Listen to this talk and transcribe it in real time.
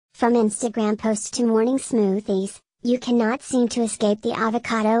From Instagram posts to morning smoothies, you cannot seem to escape the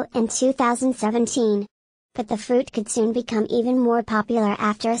avocado in 2017. But the fruit could soon become even more popular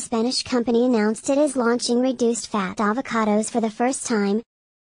after a Spanish company announced it is launching reduced-fat avocados for the first time.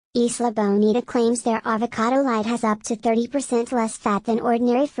 Isla Bonita claims their avocado light has up to 30% less fat than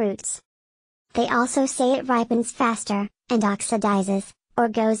ordinary fruits. They also say it ripens faster, and oxidizes, or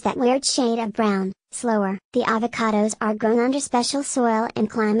goes that weird shade of brown, slower. The avocados are grown under special soil and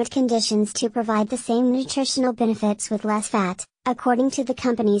climate conditions to provide the same nutritional benefits with less fat, according to the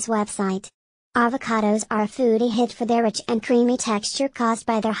company's website. Avocados are a foodie hit for their rich and creamy texture caused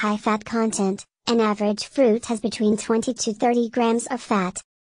by their high fat content. An average fruit has between 20 to 30 grams of fat.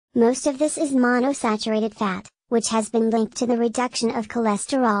 Most of this is monosaturated fat, which has been linked to the reduction of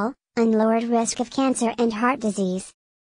cholesterol, and lowered risk of cancer and heart disease.